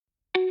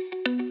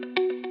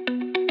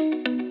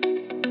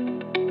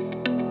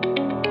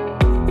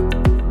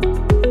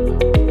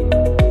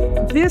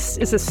This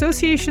is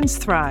Associations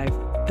Thrive,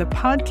 the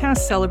podcast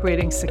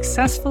celebrating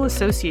successful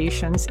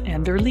associations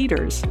and their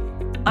leaders.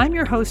 I'm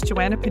your host,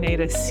 Joanna,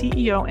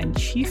 CEO and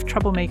Chief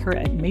Troublemaker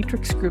at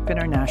Matrix Group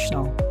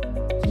International.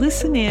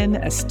 Listen in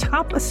as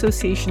top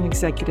association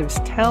executives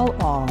tell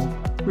all,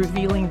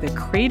 revealing the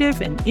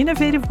creative and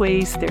innovative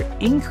ways they're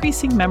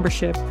increasing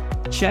membership,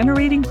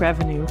 generating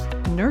revenue,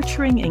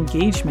 nurturing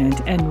engagement,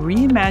 and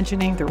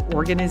reimagining their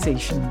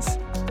organizations.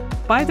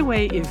 By the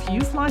way, if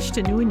you've launched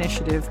a new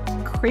initiative,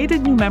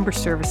 created new member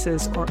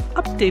services, or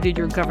updated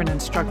your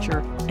governance structure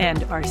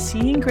and are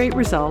seeing great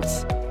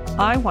results,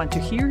 I want to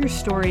hear your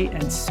story,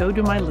 and so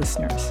do my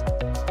listeners.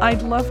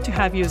 I'd love to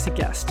have you as a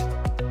guest.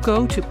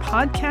 Go to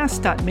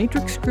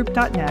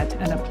podcast.matrixgroup.net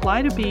and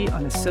apply to be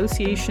on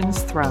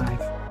Associations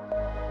Thrive.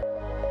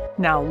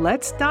 Now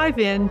let's dive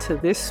into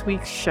this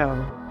week's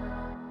show.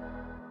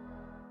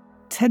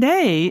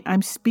 Today,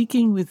 I'm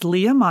speaking with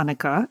Leah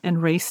Monica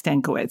and Ray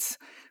Stankowitz.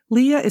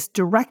 Leah is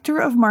Director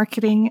of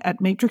Marketing at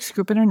Matrix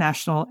Group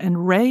International,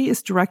 and Ray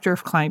is Director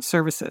of Client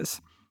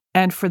Services.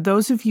 And for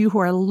those of you who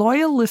are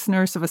loyal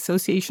listeners of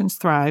Associations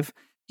Thrive,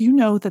 you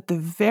know that the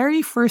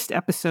very first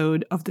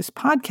episode of this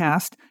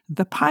podcast,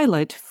 the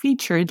pilot,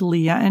 featured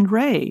Leah and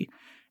Ray.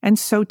 And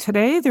so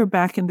today they're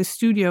back in the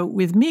studio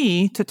with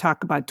me to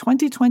talk about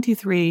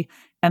 2023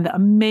 and the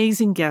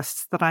amazing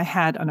guests that I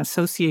had on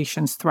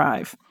Associations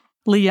Thrive.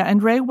 Leah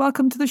and Ray,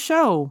 welcome to the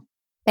show.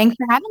 Thanks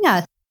for having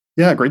us.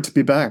 Yeah, great to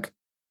be back.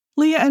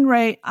 Leah and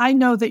Ray, I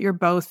know that you're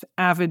both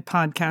avid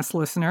podcast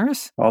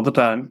listeners. All the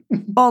time.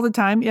 All the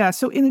time, yeah.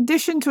 So in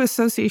addition to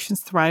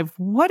Associations Thrive,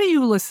 what do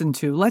you listen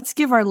to? Let's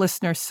give our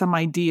listeners some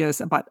ideas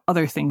about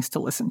other things to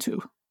listen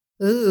to.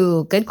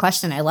 Ooh, good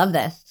question. I love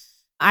this.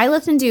 I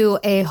listen to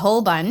a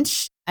whole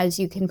bunch. As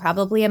you can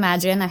probably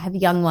imagine, I have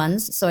young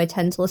ones, so I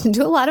tend to listen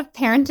to a lot of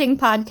parenting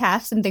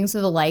podcasts and things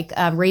of the like.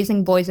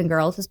 Raising boys and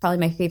girls is probably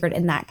my favorite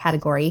in that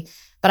category.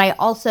 But I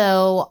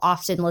also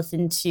often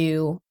listen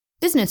to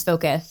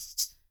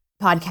business-focused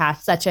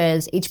podcasts such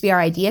as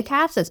HBR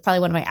IdeaCast. That's probably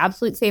one of my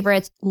absolute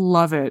favorites.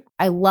 Love it.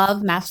 I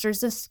love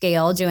Masters of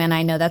Scale. Joanna,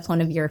 I know that's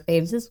one of your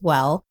faves as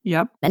well.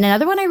 Yep. And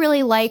another one I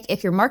really like,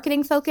 if you're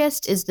marketing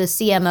focused, is the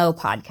CMO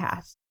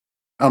podcast.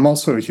 I'm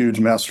also a huge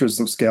Masters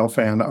of Scale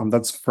fan.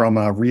 That's from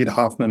Reid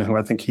Hoffman, who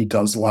I think he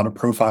does a lot of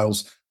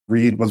profiles.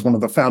 Reid was one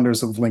of the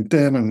founders of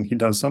LinkedIn, and he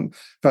does some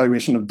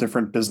evaluation of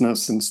different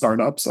business and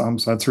startups. So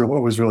that's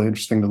always really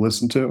interesting to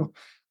listen to.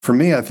 For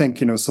me, I think,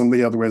 some of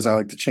the other ways I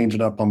like to change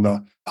it up on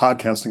the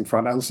podcasting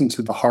front, I listen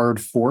to the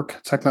Hard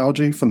Fork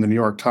Technology from the New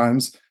York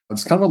Times.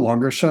 It's kind of a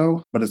longer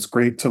show, but it's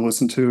great to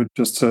listen to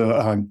just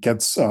to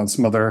get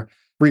some other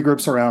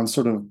regroups around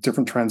sort of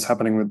different trends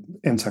happening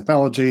in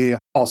technology.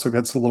 Also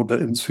gets a little bit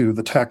into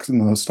the tech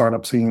and the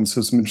startup scene,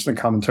 so some interesting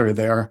commentary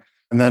there.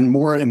 And then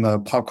more in the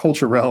pop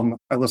culture realm,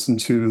 I listen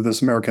to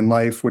This American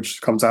Life,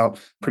 which comes out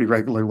pretty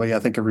regularly, I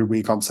think every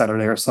week on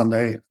Saturday or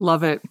Sunday.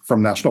 Love it.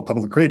 From National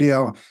Public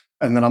Radio.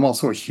 And then I'm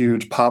also a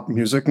huge pop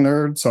music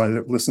nerd. So I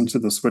listen to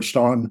the Switched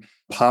On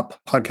Pop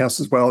podcast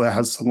as well. That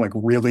has some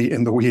really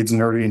in the weeds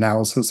nerdy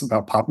analysis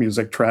about pop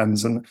music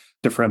trends and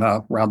different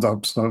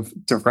roundups of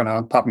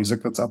different pop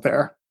music that's out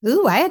there.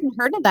 Ooh, I hadn't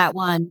heard of that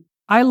one.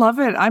 I love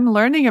it. I'm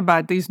learning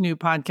about these new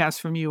podcasts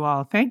from you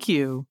all. Thank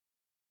you.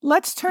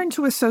 Let's turn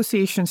to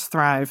Associations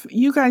Thrive.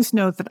 You guys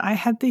know that I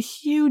had the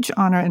huge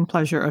honor and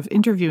pleasure of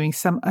interviewing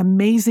some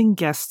amazing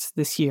guests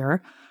this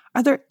year.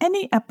 Are there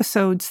any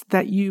episodes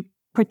that you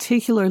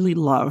particularly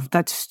love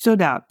that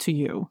stood out to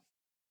you?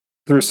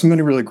 There are so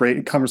many really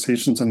great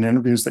conversations and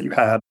interviews that you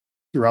had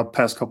throughout the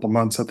past couple of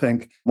months. I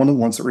think one of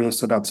the ones that really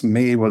stood out to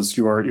me was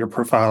your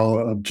profile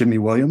of Jimmy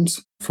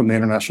Williams from the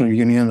International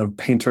Union of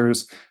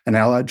Painters and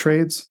Allied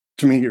Trades.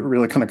 To me, it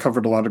really kind of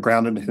covered a lot of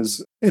ground in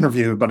his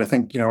interview, but I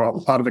think, a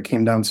lot of it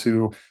came down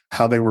to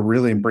how they were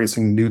really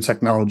embracing new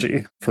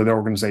technology for their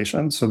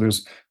organization. So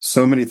there's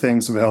so many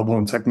things available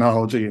in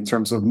technology in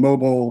terms of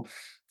mobile,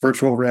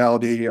 virtual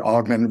reality,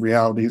 augmented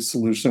reality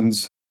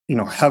solutions,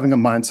 having a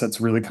mindset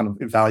to really kind of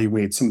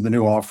evaluate some of the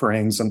new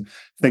offerings and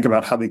think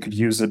about how they could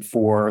use it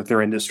for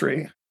their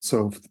industry.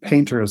 So for the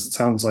painters, it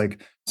sounds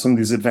like some of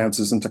these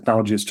advances in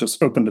technology has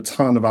just opened a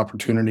ton of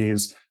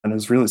opportunities and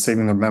is really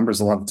saving their members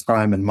a lot of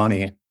time and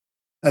money.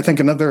 I think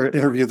another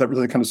interview that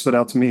really kind of stood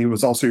out to me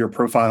was also your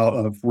profile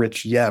of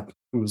Rich Yep,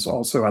 who was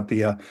also at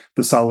the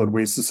Solid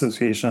Waste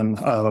Association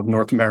of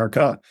North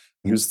America.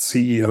 He was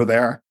the CEO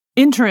there.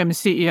 Interim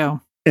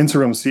CEO. I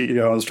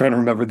was trying to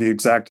remember the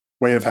exact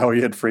way of how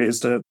he had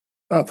phrased it.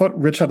 I thought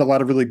Rich had a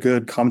lot of really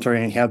good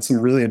commentary, and he had some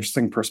really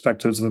interesting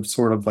perspectives of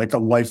sort of a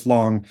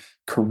lifelong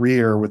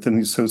career within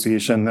the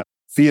association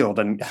field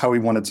and how he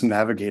wanted to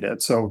navigate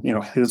it. So,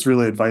 his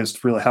really advice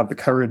to really have the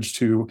courage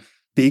to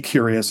be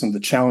curious and to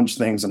challenge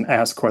things and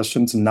ask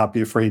questions and not be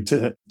afraid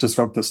to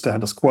disrupt the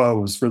status quo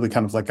was really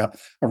kind of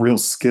a real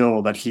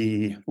skill that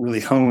he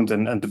really honed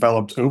and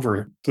developed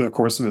over the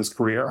course of his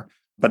career.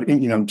 But,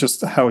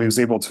 just how he was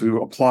able to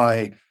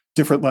apply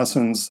different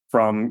lessons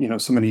from,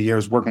 so many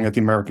years working at the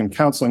American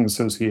Counseling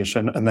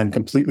Association and then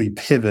completely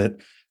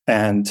pivot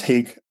and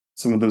take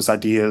some of those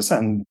ideas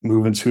and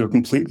move into a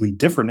completely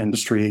different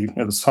industry,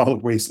 the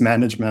solid waste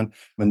management,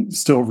 and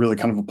still really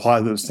kind of apply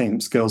those same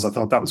skills. I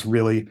thought that was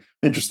really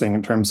interesting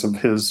in terms of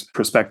his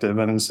perspective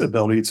and his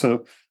ability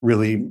to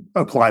really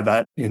apply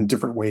that in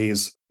different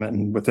ways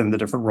and within the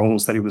different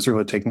roles that he was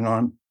really taking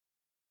on.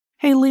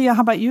 Hey, Leah,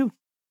 how about you?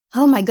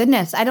 Oh my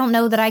goodness. I don't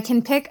know that I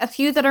can pick a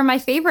few that are my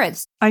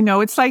favorites. I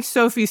know, it's like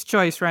Sophie's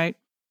Choice, right?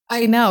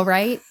 I know,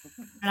 right?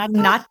 And I'm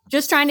not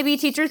just trying to be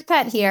teacher's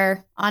pet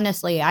here.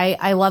 Honestly,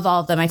 I love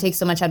all of them. I take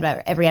so much out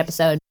of every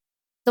episode.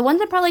 The ones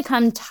that probably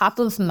come top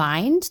of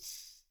mind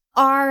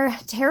are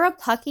Tara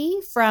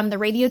Puckey from the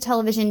Radio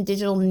Television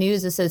Digital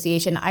News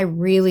Association. I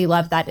really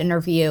loved that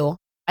interview.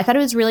 I thought it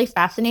was really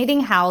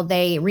fascinating how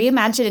they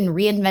reimagined and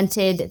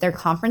reinvented their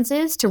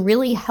conferences to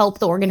really help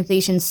the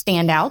organization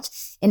stand out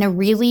in a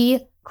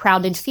really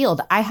crowded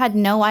field. I had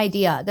no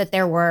idea that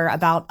there were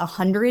about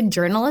 100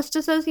 journalist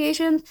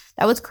associations.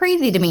 That was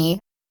crazy to me.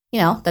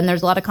 Then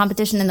there's a lot of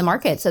competition in the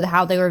market. So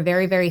how they were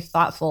very, very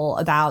thoughtful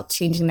about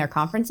changing their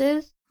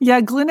conferences.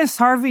 Yeah, Glynis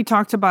Harvey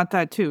talked about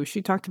that too.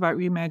 She talked about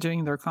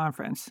reimagining their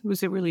conference. It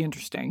was really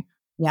interesting.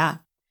 Yeah.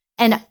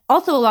 And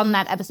also along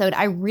that episode,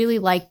 I really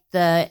liked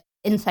the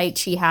insight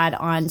she had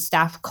on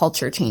staff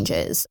culture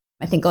changes.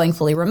 I think going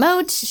fully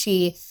remote,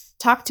 she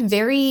talked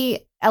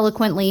very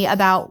eloquently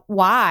about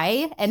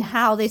why and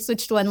how they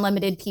switched to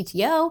unlimited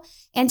PTO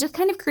and just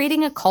kind of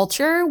creating a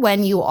culture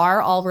when you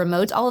are all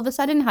remote all of a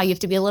sudden, how you have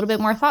to be a little bit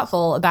more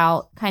thoughtful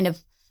about kind of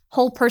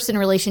whole person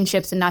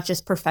relationships and not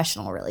just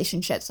professional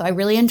relationships. So I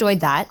really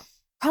enjoyed that.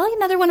 Probably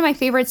another one of my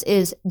favorites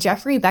is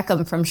Jeffrey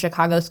Beckham from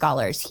Chicago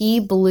Scholars. He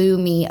blew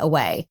me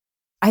away.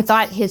 I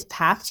thought his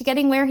path to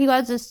getting where he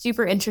was is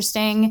super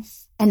interesting.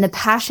 And the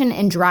passion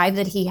and drive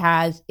that he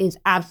has is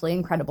absolutely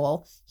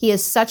incredible. He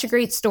has such a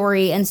great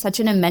story and such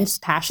an immense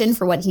passion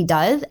for what he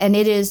does. And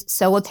it is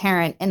so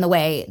apparent in the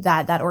way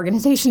that that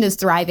organization is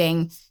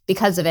thriving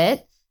because of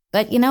it.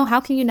 But,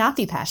 how can you not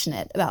be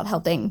passionate about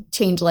helping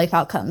change life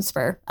outcomes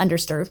for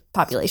underserved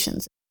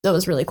populations? That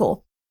was really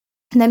cool.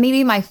 And then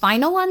maybe my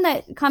final one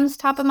that comes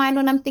top of mind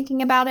when I'm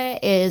thinking about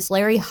it is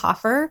Larry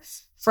Hoffer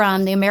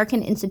from the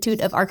American Institute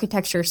of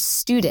Architecture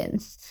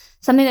students.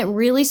 Something that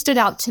really stood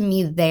out to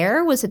me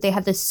there was that they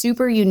have this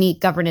super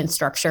unique governance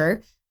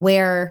structure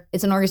where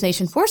it's an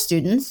organization for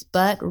students,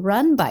 but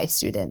run by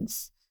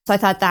students. So I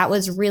thought that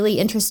was really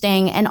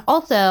interesting. And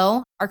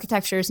also,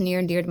 architecture is near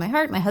and dear to my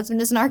heart. My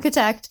husband is an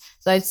architect,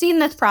 so I've seen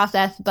this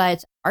process,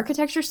 but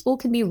architecture school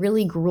can be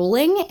really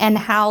grueling, and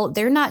how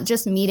they're not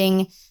just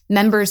meeting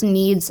members'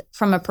 needs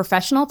from a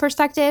professional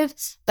perspective,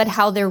 but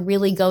how they're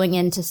really going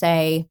in to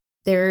say,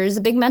 there's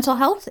a big mental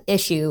health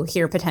issue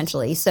here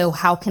potentially. So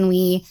how can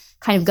we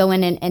kind of go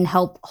in and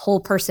help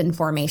whole person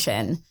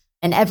formation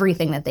and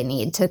everything that they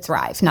need to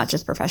thrive, not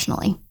just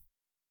professionally?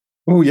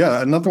 Oh,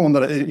 yeah. Another one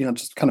that,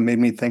 just kind of made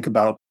me think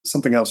about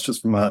something else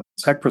just from a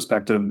tech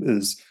perspective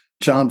is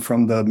John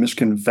from the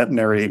Michigan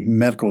Veterinary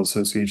Medical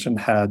Association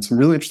had some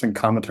really interesting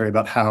commentary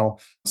about how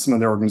some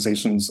of their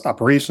organization's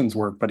operations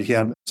work. But he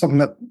had something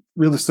that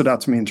really stood out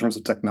to me in terms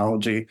of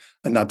technology,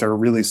 and that there are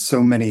really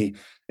so many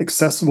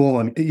accessible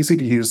and easy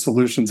to use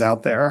solutions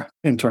out there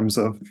in terms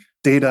of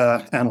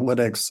data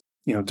analytics,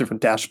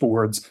 different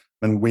dashboards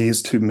and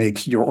ways to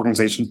make your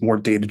organizations more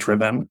data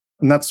driven.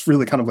 And that's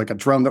really kind of like a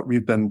drum that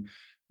we've been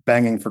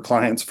banging for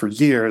clients for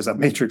years at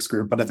Matrix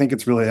Group, but I think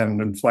it's really at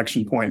an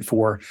inflection point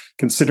for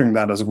considering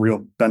that as a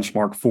real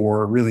benchmark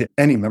for really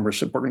any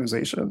membership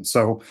organization.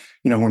 So,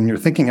 when you're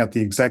thinking at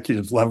the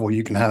executive level,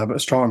 you can have a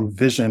strong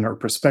vision or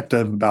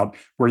perspective about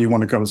where you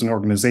want to go as an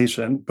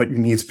organization, but you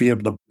need to be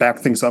able to back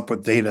things up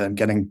with data and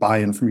getting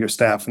buy-in from your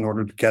staff in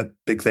order to get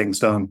big things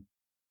done.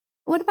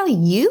 What about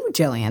you,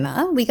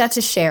 Joanna? We got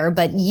to share,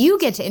 but you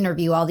get to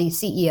interview all these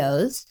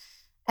CEOs.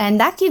 And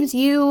that gives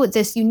you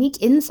this unique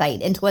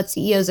insight into what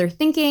CEOs are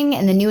thinking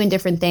and the new and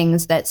different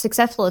things that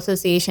successful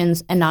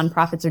associations and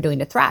nonprofits are doing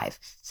to thrive.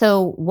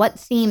 So what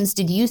themes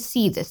did you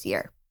see this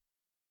year?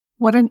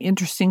 What an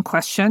interesting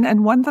question,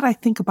 and one that I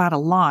think about a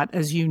lot,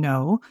 as you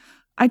know.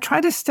 I try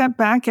to step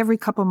back every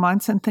couple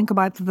months and think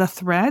about the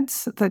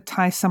threads that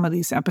tie some of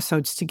these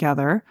episodes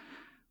together.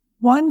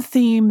 One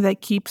theme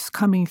that keeps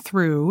coming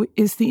through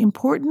is the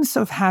importance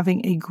of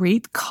having a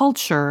great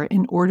culture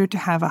in order to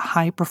have a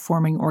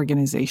high-performing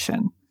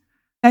organization.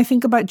 I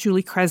think about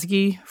Julie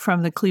Kresge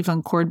from the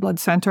Cleveland Cord Blood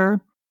Center,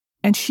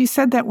 and she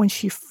said that when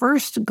she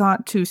first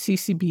got to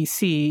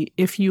CCBC,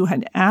 if you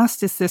had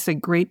asked, is this a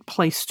great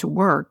place to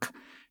work,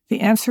 the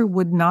answer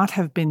would not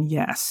have been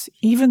yes,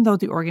 even though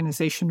the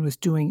organization was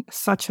doing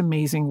such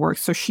amazing work.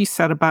 So she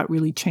set about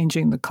really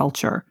changing the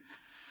culture.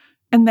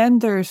 And then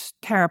there's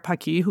Tara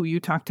Puckey, who you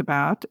talked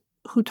about,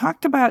 who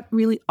talked about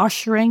really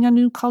ushering a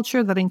new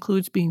culture that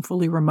includes being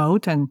fully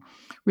remote and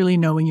really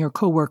knowing your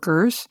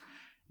coworkers.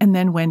 And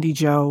then Wendy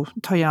Jo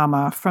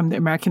Toyama from the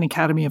American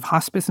Academy of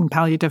Hospice and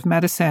Palliative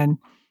Medicine,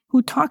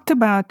 who talked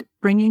about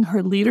bringing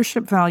her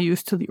leadership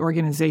values to the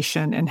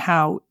organization and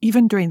how,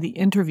 even during the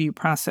interview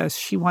process,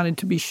 she wanted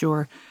to be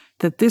sure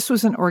that this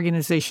was an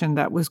organization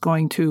that was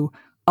going to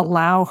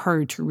allow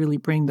her to really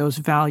bring those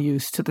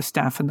values to the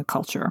staff and the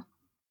culture.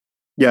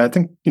 Yeah, I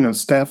think,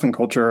 staff and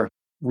culture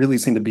really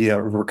seem to be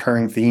a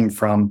recurring theme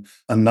from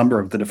a number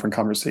of the different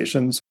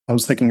conversations. I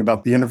was thinking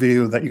about the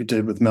interview that you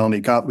did with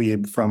Melanie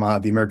Gottlieb from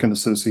the American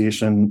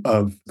Association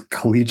of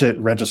Collegiate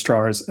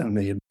Registrars and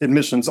the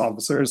Admissions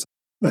Officers.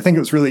 I think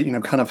it was really,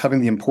 kind of having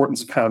the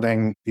importance of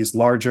having these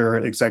larger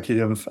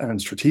executive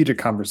and strategic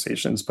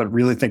conversations, but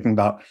really thinking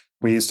about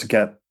ways to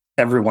get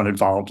everyone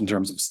involved in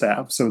terms of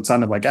staff. So it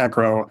sounded like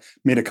ACRO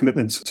made a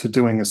commitment to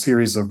doing a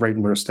series of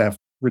regular staff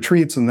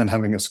retreats and then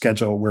having a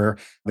schedule where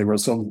there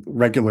was a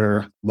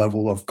regular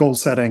level of goal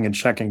setting and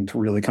checking to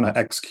really kind of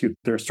execute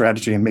their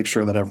strategy and make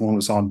sure that everyone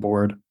was on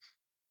board.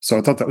 So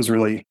I thought that was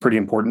really pretty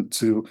important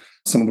to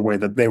some of the way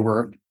that they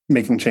were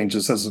making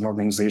changes as an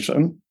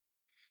organization.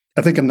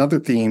 I think another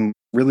theme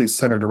really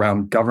centered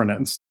around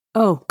governance.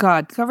 Oh,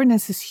 God,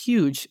 governance is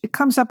huge. It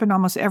comes up in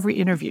almost every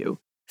interview.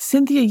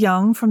 Cynthia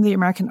Young from the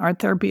American Art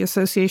Therapy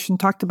Association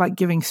talked about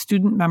giving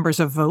student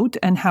members a vote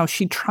and how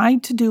she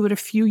tried to do it a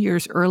few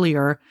years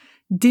earlier,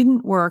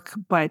 didn't work,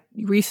 but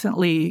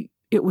recently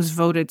it was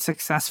voted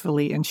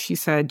successfully. And she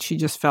said she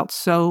just felt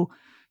so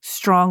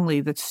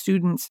strongly that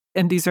students,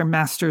 and these are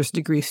master's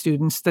degree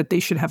students, that they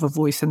should have a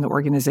voice in the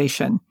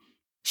organization.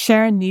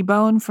 Sharon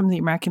Kneebone from the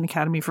American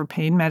Academy for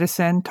Pain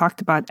Medicine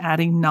talked about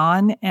adding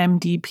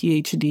non-MD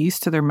PhDs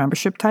to their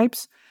membership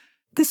types.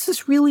 This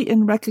is really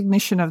in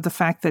recognition of the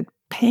fact that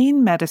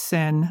pain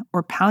medicine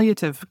or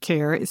palliative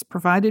care is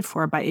provided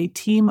for by a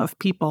team of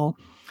people.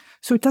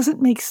 So it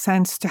doesn't make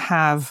sense to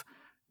have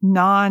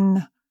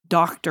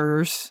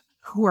non-doctors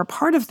who are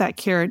part of that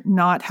care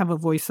not have a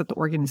voice at the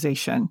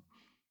organization.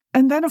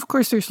 And then, of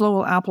course, there's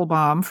Lowell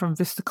Applebaum from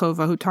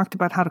Vistakova, who talked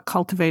about how to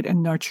cultivate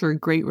and nurture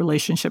great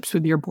relationships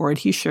with your board.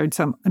 He shared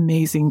some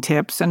amazing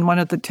tips. And one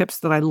of the tips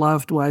that I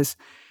loved was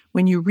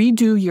when you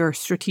redo your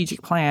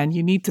strategic plan,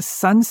 you need to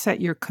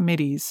sunset your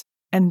committees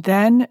and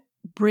then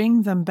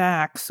bring them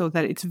back so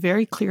that it's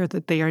very clear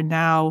that they are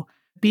now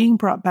being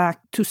brought back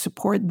to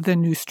support the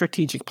new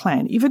strategic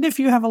plan. Even if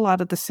you have a lot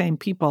of the same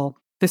people,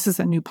 this is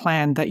a new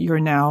plan that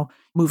you're now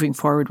moving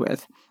forward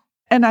with.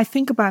 And I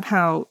think about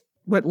how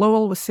what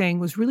Lowell was saying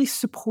was really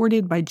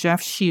supported by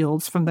Jeff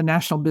Shields from the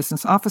National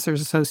Business Officers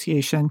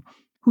Association,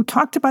 who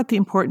talked about the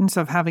importance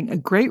of having a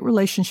great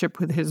relationship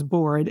with his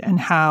board and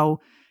how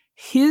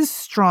his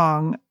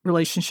strong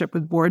relationship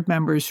with board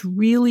members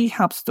really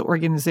helps the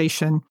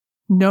organization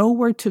know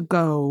where to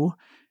go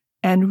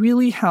and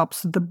really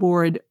helps the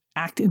board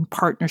act in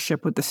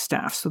partnership with the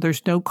staff. So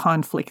there's no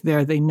conflict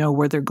there. They know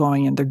where they're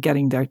going and they're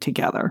getting there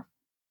together.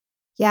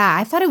 Yeah,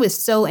 I thought it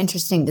was so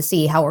interesting to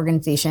see how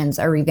organizations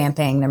are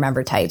revamping their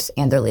member types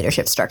and their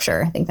leadership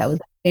structure. I think that was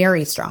a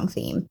very strong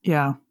theme.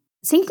 Yeah.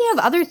 Thinking of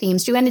other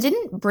themes, Joanna,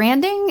 didn't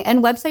branding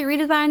and website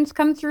redesigns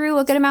come through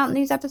a good amount in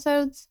these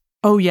episodes?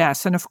 Oh,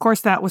 yes. And of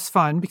course, that was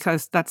fun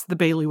because that's the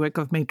bailiwick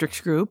of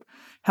Matrix Group,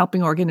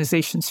 helping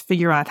organizations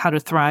figure out how to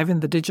thrive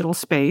in the digital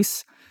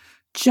space.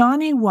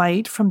 Johnny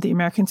White from the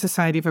American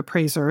Society of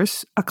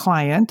Appraisers, a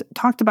client,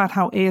 talked about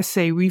how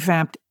ASA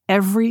revamped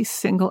every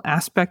single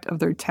aspect of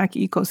their tech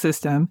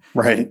ecosystem,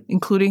 Right.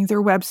 including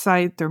their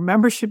website, their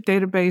membership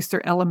database,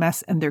 their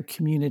LMS, and their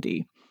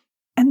community.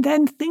 And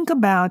then think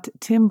about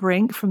Tim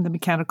Brink from the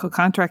Mechanical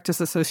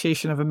Contractors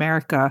Association of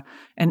America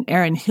and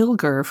Aaron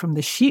Hilger from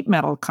the Sheet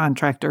Metal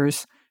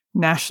Contractors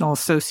National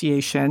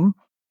Association.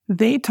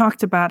 They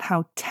talked about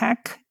how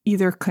tech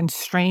either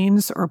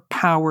constrains or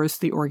powers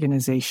the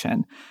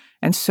organization.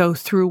 And so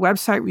through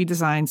website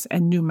redesigns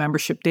and new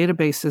membership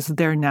databases,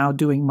 they're now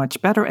doing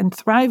much better and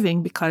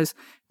thriving because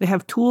they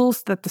have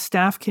tools that the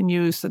staff can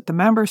use that the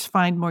members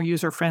find more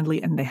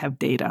user-friendly, and they have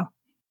data.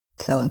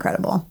 So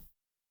incredible.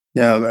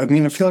 Yeah, I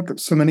mean, I feel like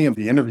so many of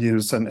the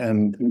interviews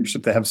and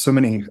leadership, they have so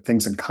many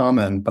things in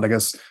common. But I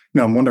guess,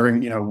 I'm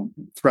wondering,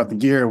 throughout the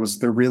year, was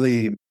there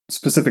really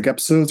specific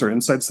episodes or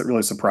insights that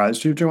really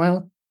surprised you,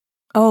 Joanna?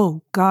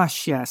 Oh,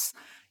 gosh, yes.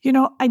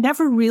 I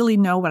never really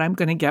know what I'm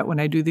going to get when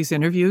I do these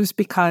interviews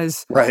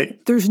because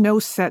there's no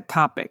set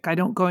topic. I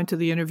don't go into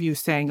the interview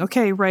saying,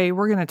 okay, Ray,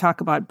 we're going to talk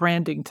about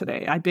branding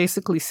today. I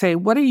basically say,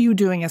 what are you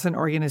doing as an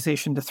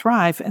organization to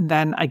thrive? And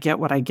then I get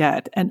what I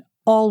get. And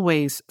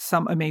always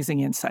some amazing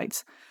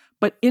insights.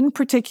 But in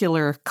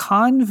particular,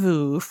 Kan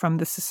Vu from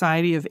the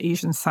Society of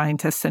Asian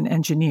Scientists and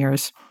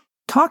Engineers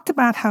talked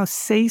about how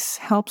SACE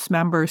helps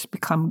members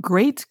become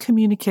great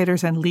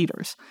communicators and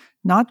leaders,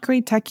 not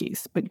great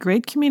techies, but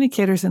great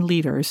communicators and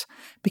leaders,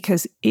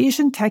 because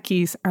Asian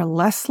techies are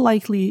less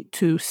likely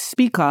to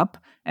speak up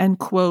and,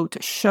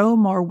 quote, show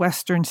more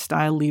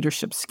Western-style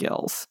leadership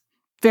skills.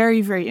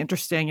 Very, very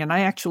interesting. And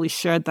I actually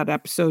shared that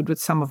episode with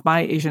some of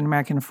my Asian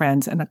American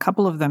friends, and a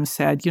couple of them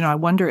said, I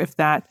wonder if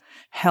that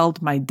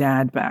held my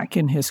dad back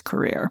in his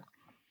career.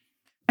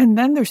 And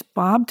then there's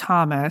Bob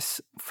Thomas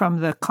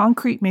from the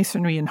Concrete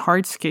Masonry and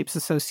Hardscapes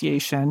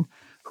Association,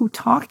 who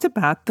talked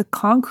about the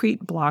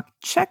concrete block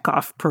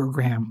checkoff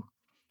program.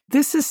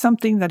 This is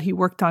something that he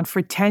worked on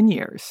for 10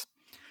 years.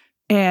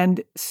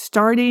 And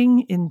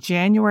starting in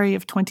January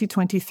of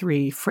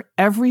 2023, for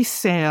every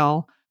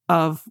sale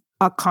of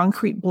a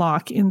concrete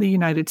block in the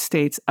United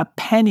States, a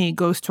penny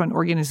goes to an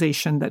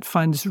organization that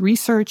funds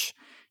research,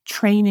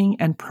 training,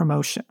 and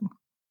promotion.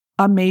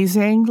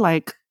 Amazing.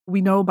 Like,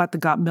 we know about the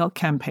Got Milk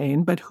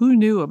campaign, but who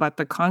knew about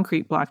the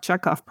Concrete Block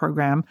Checkoff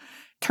program?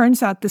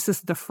 Turns out this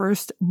is the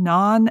first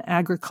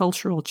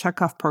non-agricultural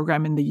checkoff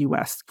program in the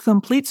U.S.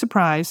 Complete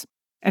surprise.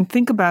 And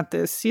think about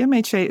this.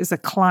 CMHA is a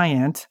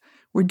client.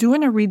 We're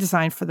doing a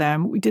redesign for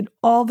them. We did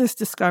all this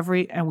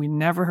discovery, and we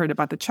never heard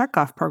about the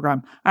checkoff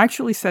program. I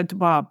actually said to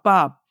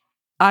Bob,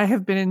 I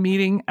have been in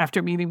meeting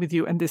after meeting with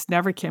you, and this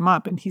never came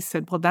up. And he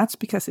said, well, that's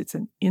because it's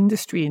an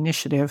industry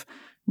initiative,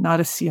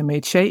 not a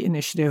CMHA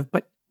initiative,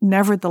 but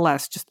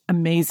nevertheless, just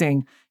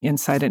amazing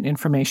insight and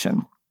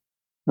information.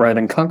 Right.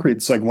 And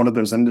concrete's like one of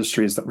those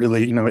industries that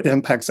really, it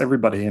impacts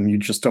everybody, and you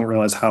just don't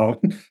realize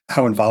how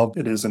involved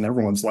it is in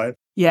everyone's life.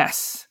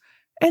 Yes.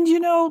 And,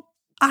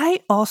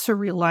 I also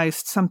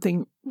realized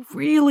something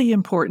really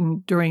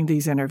important during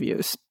these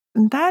interviews,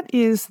 and that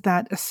is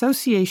that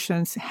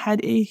associations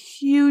had a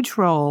huge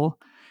role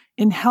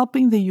in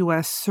helping the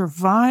U.S.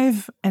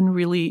 survive and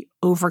really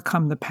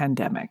overcome the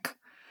pandemic.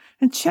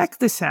 And check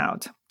this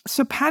out.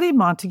 So Patty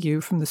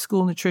Montague from the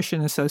School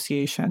Nutrition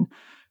Association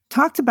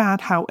talked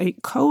about how a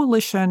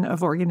coalition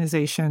of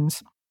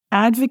organizations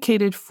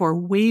advocated for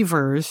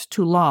waivers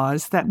to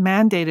laws that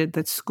mandated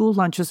that school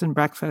lunches and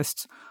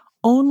breakfasts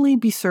only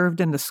be served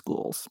in the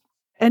schools.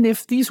 And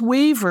if these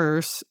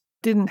waivers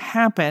didn't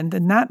happen,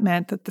 then that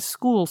meant that the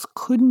schools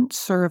couldn't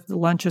serve the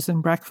lunches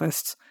and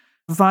breakfasts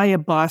via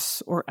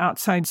bus or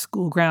outside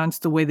school grounds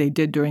the way they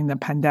did during the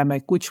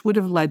pandemic, which would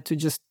have led to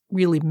just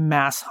really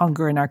mass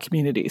hunger in our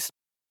communities.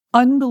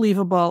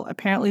 Unbelievable.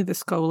 Apparently,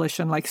 this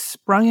coalition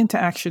sprung into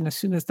action as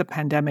soon as the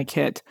pandemic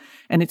hit,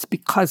 and it's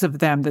because of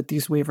them that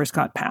these waivers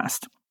got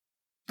passed.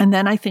 And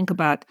then I think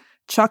about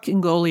Chuck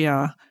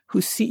Ingoglia,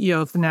 who's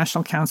CEO of the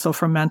National Council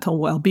for Mental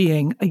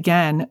Well-Being,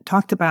 again,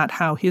 talked about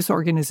how his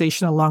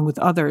organization, along with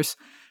others,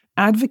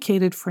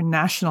 advocated for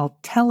national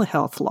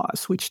telehealth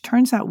laws, which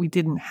turns out we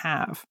didn't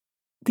have.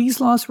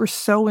 These laws were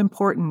so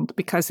important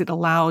because it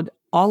allowed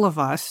all of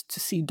us to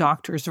see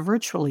doctors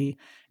virtually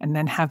and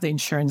then have the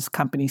insurance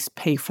companies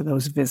pay for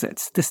those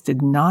visits. This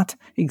did not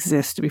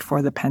exist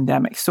before the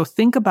pandemic. So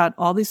think about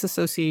all these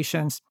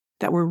associations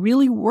that were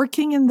really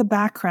working in the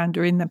background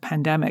during the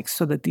pandemic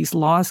so that these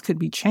laws could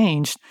be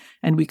changed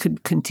and we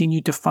could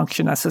continue to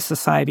function as a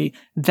society.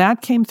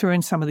 That came through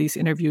in some of these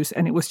interviews,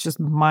 and it was just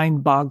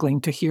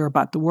mind-boggling to hear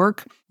about the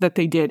work that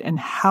they did and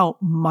how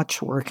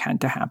much work had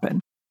to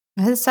happen.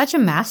 It has such a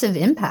massive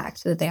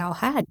impact that they all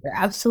had. You're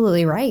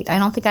absolutely right. I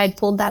don't think I'd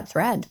pulled that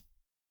thread.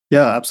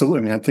 Yeah, absolutely.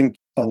 I mean, I think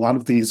a lot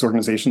of these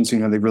organizations, they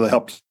really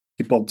helped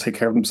people take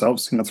care of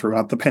themselves,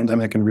 throughout the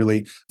pandemic and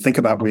really think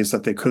about ways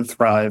that they could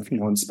thrive,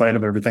 in spite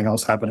of everything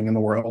else happening in the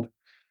world.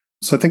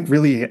 So I think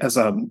really as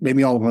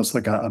maybe almost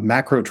like a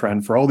macro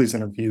trend for all these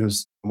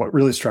interviews, what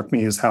really struck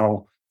me is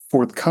how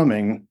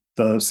forthcoming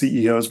the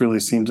CEOs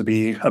really seemed to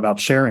be about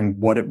sharing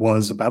what it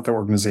was about their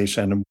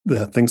organization and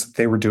the things that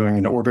they were doing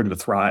in order to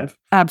thrive.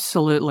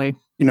 Absolutely.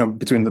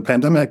 Between the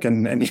pandemic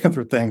and any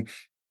other thing,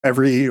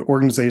 every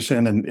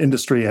organization and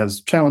industry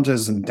has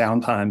challenges and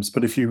downtimes.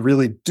 But if you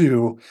really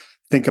do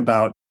think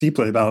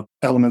deeply about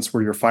elements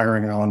where you're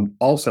firing on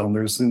all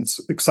cylinders, it's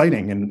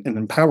exciting and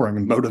empowering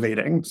and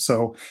motivating.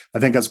 So I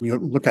think as we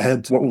look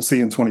ahead to what we'll see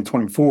in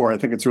 2024, I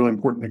think it's really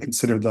important to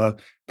consider the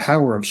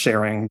power of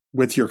sharing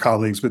with your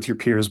colleagues, with your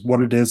peers,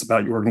 what it is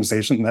about your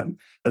organization that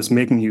is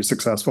making you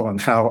successful and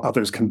how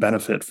others can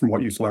benefit from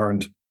what you've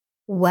learned.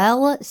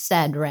 Well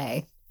said,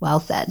 Ray. Well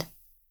said.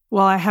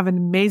 Well, I have an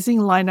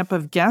amazing lineup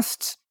of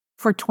guests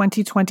for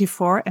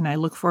 2024, and I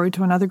look forward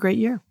to another great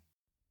year.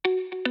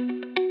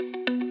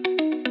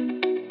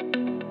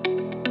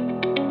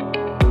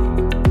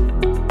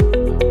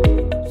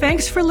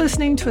 Thanks for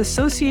listening to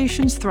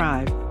Associations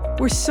Thrive.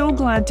 We're so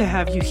glad to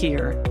have you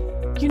here.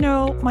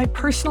 My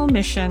personal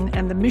mission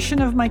and the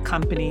mission of my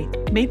company,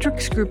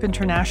 Matrix Group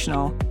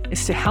International,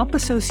 is to help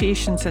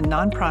associations and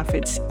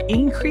nonprofits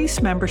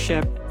increase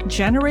membership,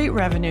 generate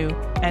revenue,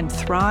 and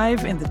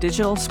thrive in the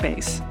digital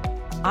space.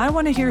 I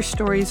want to hear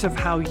stories of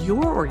how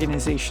your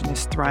organization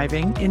is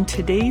thriving in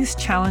today's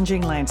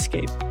challenging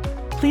landscape.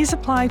 Please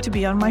apply to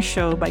be on my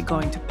show by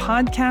going to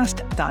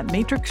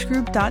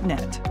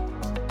podcast.matrixgroup.net.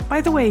 By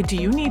the way, do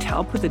you need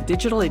help with a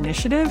digital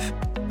initiative?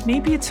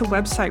 Maybe it's a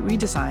website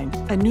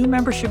redesign, a new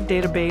membership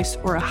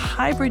database, or a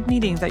hybrid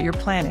meeting that you're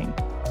planning.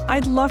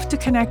 I'd love to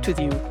connect with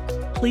you.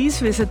 Please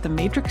visit the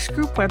Matrix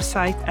Group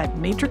website at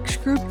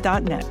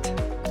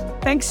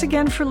matrixgroup.net. Thanks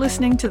again for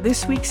listening to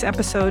this week's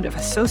episode of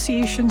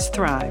Associations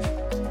Thrive.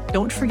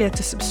 Don't forget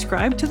to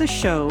subscribe to the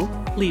show,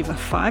 leave a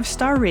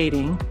 5-star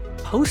rating,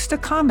 post a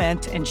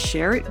comment, and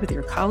share it with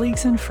your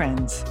colleagues and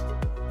friends.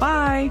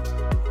 Bye!